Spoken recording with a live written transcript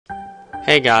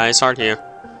Hey guys, Hard here.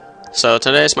 So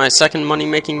today is my second money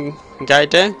making guide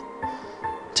day.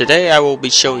 Today I will be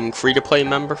showing free-to-play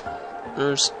members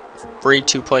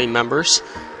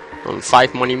on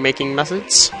 5 money making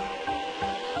methods.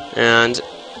 And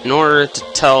in order to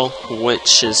tell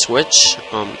which is which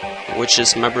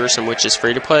is members and which is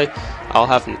free-to-play, I'll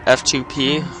have an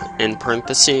f2p in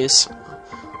parentheses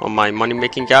on my money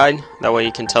making guide. That way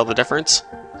you can tell the difference.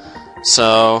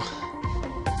 So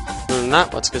other than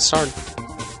that, let's get started.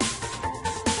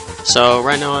 So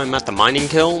right now I'm at the mining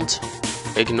guild.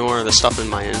 Ignore the stuff in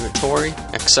my inventory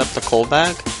except the coal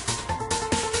bag.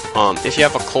 If you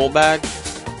have a coal bag,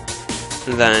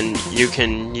 then you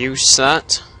can use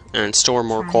that and store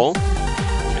more coal.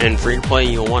 In free to play,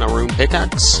 you'll want a rune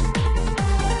pickaxe.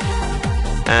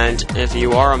 And if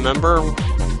you are a member,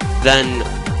 then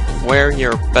wear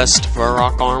your best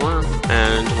Varrock armor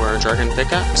and wear a dragon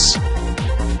pickaxe.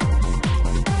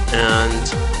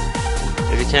 And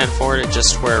if you can't afford it,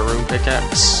 just wear a rune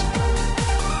pickaxe.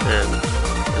 And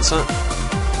that's it.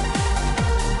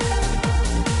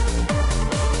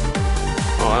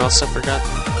 Oh, I also forgot.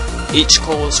 Each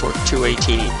coal is worth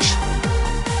 218 each.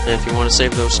 And if you want to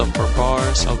save those up for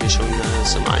bars, I'll be showing that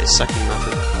as my second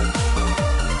method.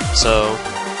 So,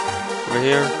 over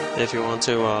here, if you want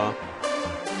to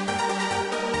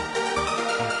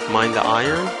mine the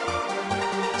iron.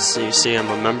 So you see I'm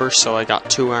a member, so I got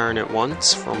 2 iron at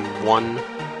once from one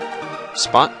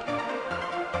spot.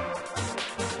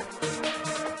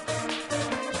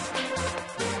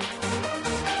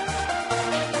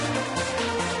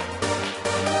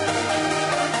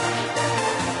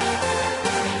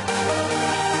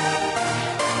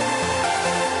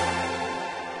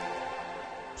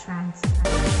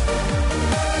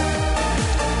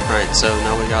 Alright, so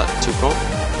now we got 2 coal,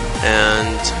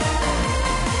 and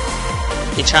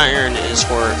each iron is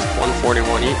worth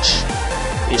 141 each.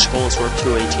 Each coal is worth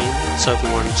 218. So if you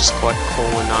want to just collect coal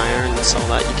and iron and sell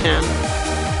that, you can.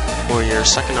 Or your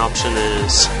second option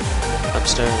is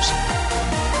upstairs.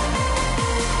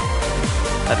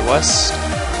 Head west.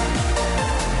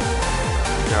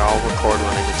 Here, I'll record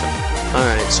when I get to it.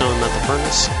 Alright, so I'm at the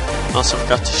furnace. Also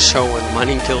forgot to show where the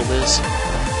mining guild is.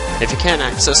 If you can't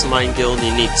access the mining guild,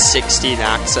 you need 60 to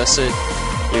access it.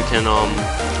 You can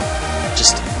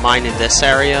just mine in this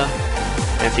area.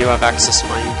 If you have access to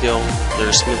mining guild,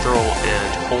 there's mithril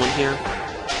and coal in here.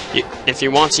 If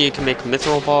you want to, you can make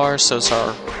mithril bars. Those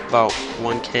are about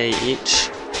 1k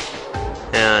each.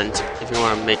 And if you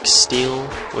want to make steel,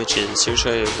 which is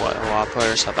usually what a lot of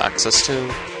players have access to,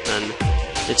 then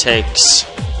it takes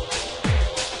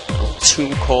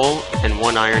 2 coal and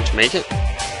 1 iron to make it.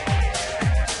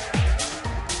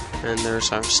 And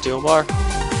there's our steel bar.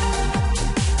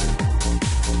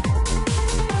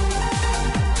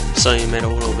 So you made a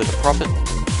little bit of profit.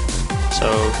 So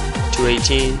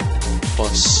 218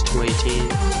 plus 218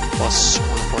 plus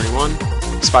 141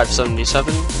 is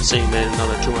 577. So you made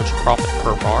another 200 profit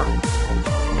per bar.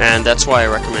 And that's why I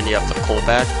recommend you have the coal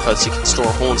bag, because you can store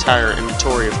a whole entire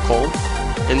inventory of coal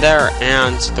in there,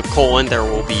 and the coal in there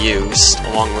will be used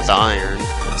along with the iron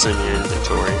that's in your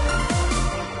inventory.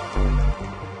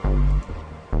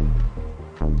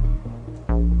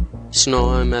 So now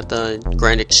I'm at the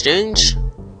Grand Exchange,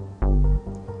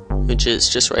 which is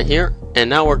just right here, and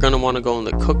now we're going to want to go in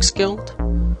the Cook's Guild,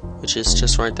 which is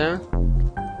just right there.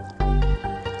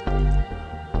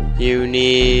 You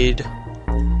need,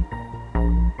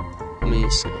 let me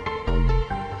see,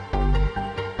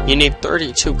 you need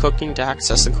 32 cooking to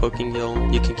access the Cooking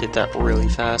Guild. You can get that really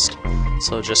fast,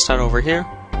 so just head over here.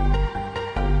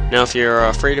 Now if you're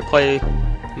a free-to-play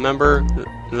member,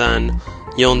 then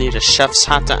you'll need a chef's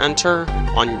hat to enter,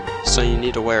 so you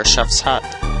need to wear a chef's hat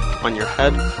on your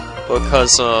head.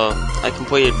 Because I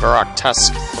completed Varrock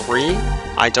Task 3,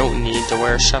 I don't need to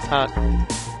wear a chef hat.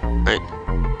 Right.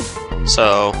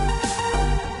 So,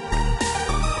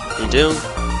 you do.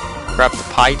 Grab the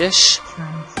pie dish.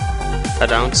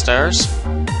 Head downstairs.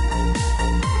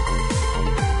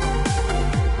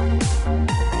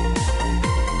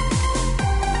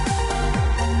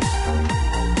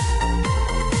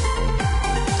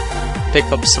 Pick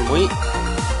up some wheat.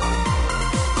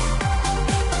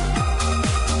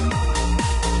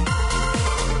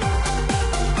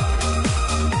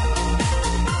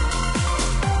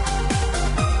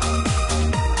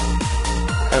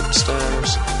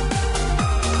 Upstairs.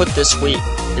 Put this wheat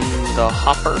in the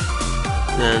hopper,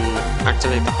 then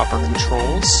activate the hopper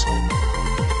controls.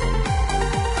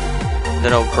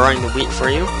 That'll grind the wheat for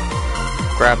you.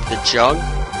 Grab the jug.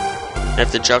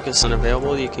 If the jug isn't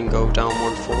available, you can go down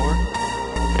 1 floor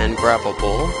and grab a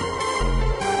bowl.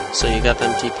 So you got the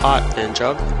empty pot and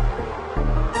jug.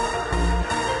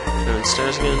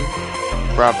 downstairs again.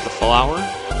 Grab the flour.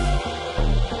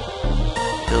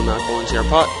 It'll not go into your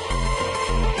pot.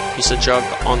 Use a jug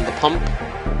on the pump.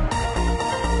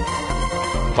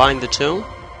 Combine the two.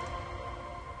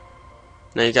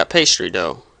 Now you got pastry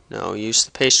dough. Now use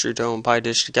the pastry dough and pie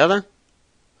dish together.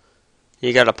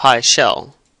 You got a pie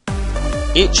shell.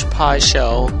 Each pie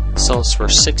shell sells for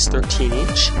 $6.13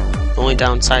 each. The only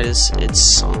downside is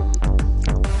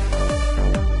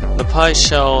the pie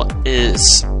shell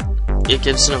it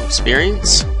gives no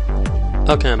experience.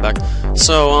 Okay, I'm back.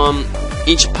 So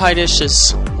each pie dish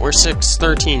is worth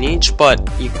 $6.13 each, but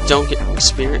you don't get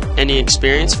any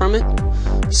experience from it.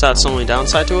 So that's the only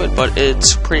downside to it, but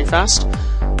it's pretty fast.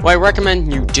 What I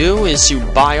recommend you do is you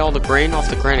buy all the grain off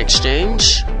the grain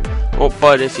exchange. Well,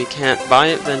 but if you can't buy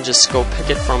it, then just go pick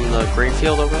it from the grain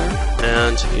field over there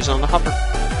and use it on the hopper.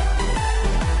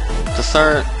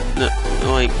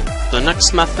 The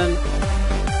next method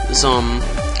is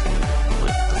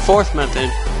the fourth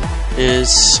method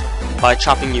is by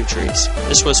chopping yew trees.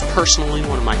 This was personally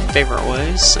one of my favorite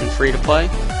ways in free to play.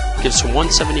 It gives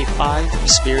 175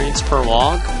 experience per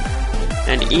log,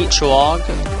 and each log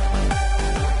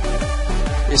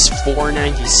is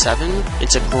 $4.97.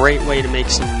 It's a great way to make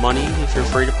some money if you're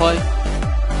free to play.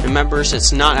 Remember,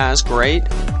 it's not as great,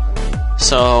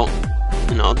 so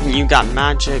you know you got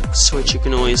magics, which you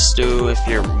can always do if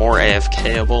you're more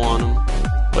AFKable on them.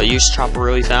 But you just chop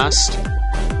really fast,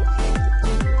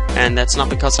 and that's not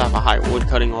because I have a high wood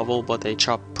cutting level, but they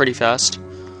chop pretty fast.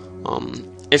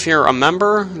 If you're a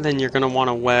member, then you're gonna want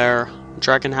to wear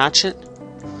Dragon Hatchet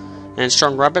and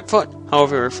Strong Rabbit Foot.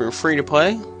 However, if you're free to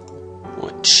play,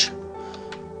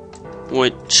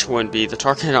 which would be the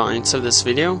target audience of this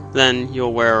video, then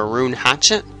you'll wear a Rune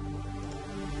Hatchet,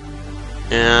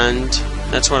 and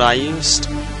that's what I used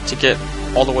to get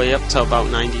all the way up to about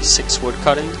 96 wood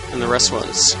cutting, and the rest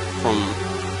was from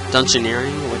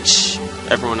dungeoneering, which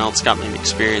everyone else got me an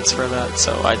experience for that,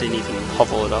 so I didn't even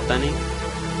level it up any.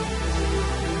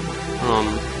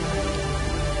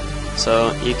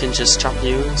 So you can just chop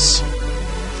yews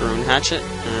for Rune Hatchet,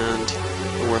 and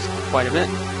they're worth quite a bit.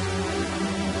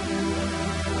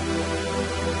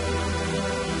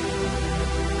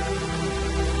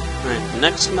 Alright, the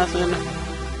next method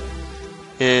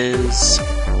is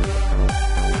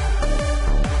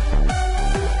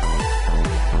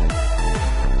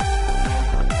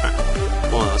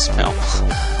well, that was a fail.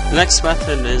 The next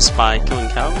method is by killing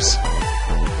cows.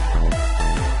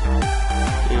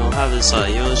 You'll have this,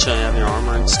 you usually have your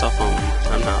armor and stuff on.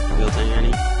 I'm not building any.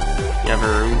 You have a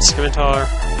rune scimitar,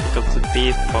 pick up the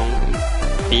beef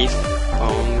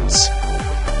bones,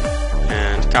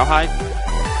 and cowhide.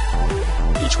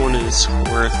 Each one is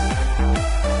worth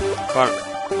about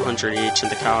 100 each,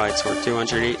 and the cowhide's worth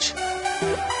 200 each.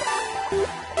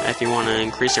 If you want to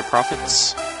increase your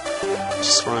profits,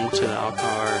 just run to the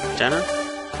Alcar Denner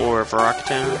or Varrock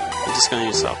Denner. I'm just going to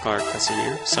use the Alcar because of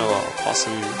here, so I'll pause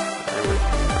him.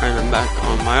 Alright, I'm back.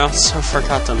 I also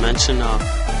forgot to mention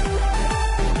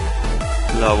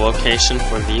the location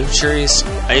for the yew trees.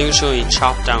 I usually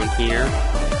chop down here,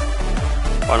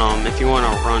 but if you want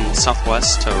to run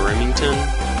southwest to Remington,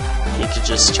 you could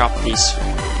just chop these.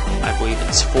 I believe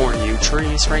it's 4 yew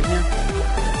trees right here.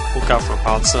 Look out for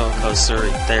bots though, because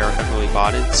they are heavily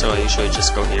botted, so I usually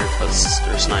just go here because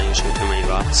there's not usually too many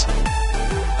bots.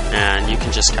 And you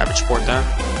can just cabbage port there.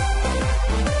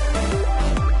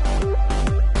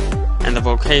 And the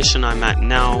location I'm at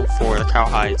now for the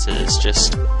cowhides is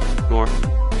just north.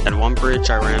 At one bridge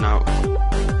I ran out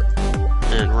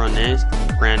and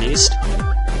ran east.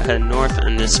 I head north,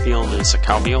 and this field is a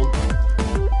cow field.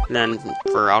 Then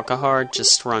for Alcahard,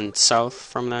 just run south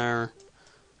from there,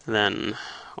 and then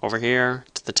over here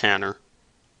to the tanner.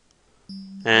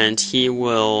 And he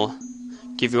will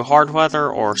give you hard weather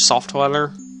or soft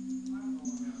weather.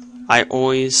 I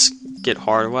always get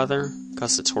hard weather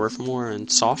because it's worth more, and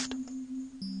soft.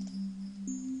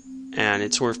 And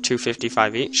it's worth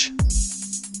 $2.55 each.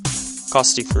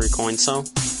 Costs you 3 coins though.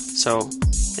 So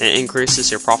it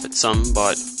increases your profit some,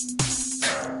 but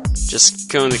just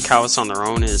killing the cows on their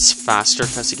own is faster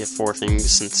because you get 4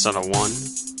 things instead of 1.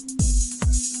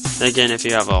 Again, if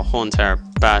you have a whole entire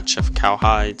batch of cow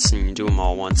hides and you do them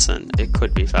all once, then it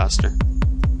could be faster.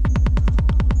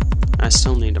 I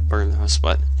still need to burn those,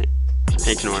 but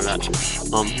ignore that.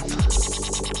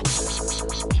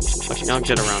 I'll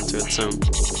get around to it soon.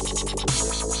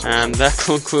 And that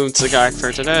concludes the guide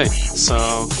for today.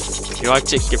 So, if you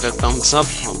liked it, give it a thumbs up.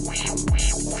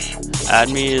 Add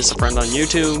me as a friend on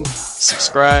YouTube.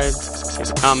 Subscribe. Leave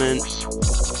a comment.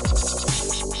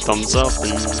 Thumbs up,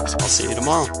 and I'll see you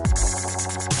tomorrow.